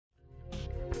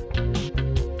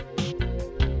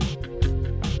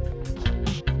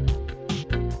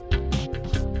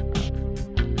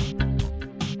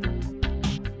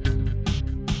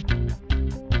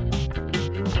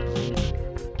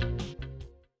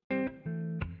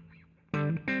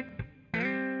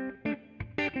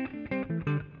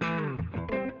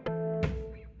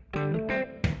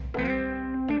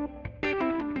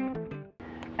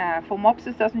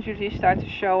Phomopsis doesn't usually start to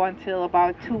show until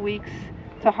about 2 weeks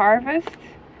to harvest.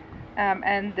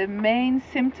 And the main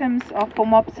symptoms of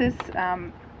Phomopsis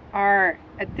are,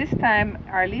 at this time,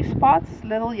 are leaf spots,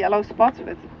 little yellow spots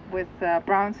with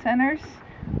brown centers,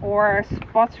 or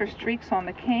spots or streaks on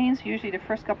the canes. Usually the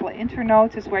first couple of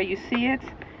internodes is where you see it.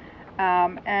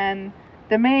 And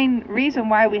the main reason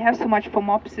why we have so much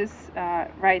Phomopsis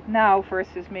right now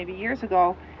versus maybe years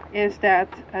ago is that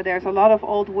there's a lot of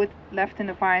old wood left in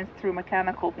the vines through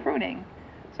mechanical pruning.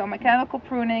 So mechanical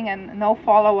pruning and no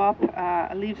follow-up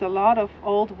leaves a lot of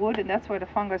old wood, and that's where the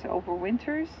fungus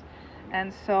overwinters.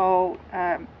 And so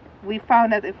we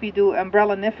found that if we do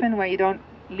umbrella niffin, where you don't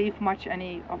leave much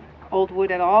any of old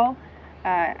wood at all,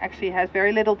 actually has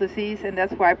very little disease, and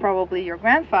that's why probably your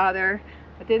grandfather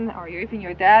didn't, or even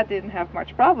your dad didn't have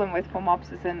much problem with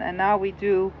Phomopsis, and now we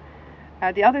do.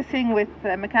 The other thing with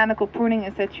mechanical pruning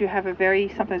is that you have a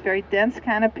sometimes very dense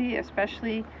canopy,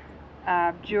 especially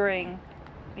during,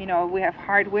 we have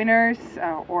hard winters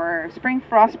or spring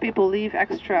frost. People leave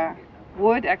extra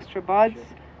wood, extra buds,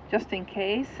 just in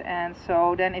case. And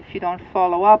so then if you don't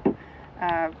follow up,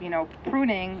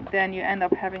 pruning, then you end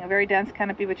up having a very dense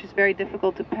canopy, which is very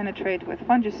difficult to penetrate with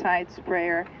fungicide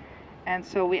sprayer. And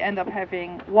so we end up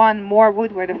having more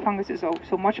wood where the fungus is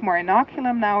so much more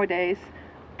inoculum nowadays.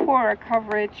 Poorer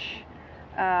coverage.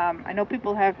 I know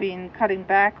people have been cutting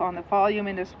back on the volume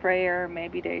in the sprayer.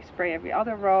 Maybe they spray every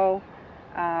other row.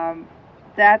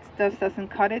 That doesn't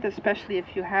cut it, especially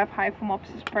if you have high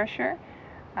Phomopsis pressure.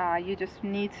 You just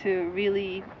need to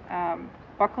really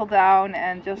buckle down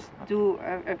and just do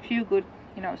a few good,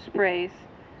 sprays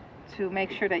to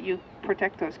make sure that you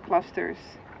protect those clusters.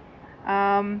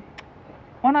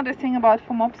 One other thing about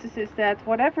Phomopsis is that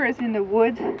whatever is in the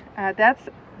wood, that's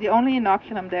the only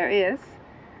inoculum there is.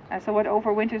 So what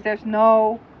overwinters, there's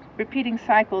no repeating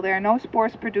cycle. There are no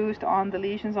spores produced on the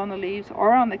lesions on the leaves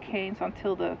or on the canes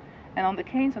until the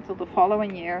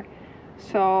following year.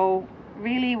 So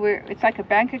really, it's like a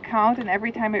bank account, and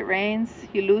every time it rains,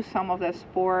 you lose some of the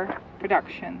spore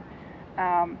production.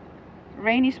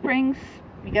 Rainy springs,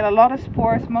 we get a lot of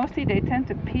spores. Mostly they tend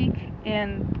to peak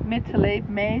in mid to late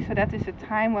May, so that is a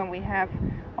time when we have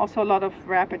also a lot of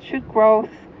rapid shoot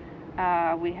growth.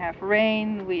 We have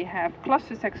rain, we have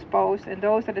clusters exposed, and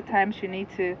those are the times you need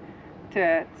to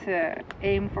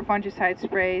aim for fungicide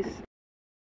sprays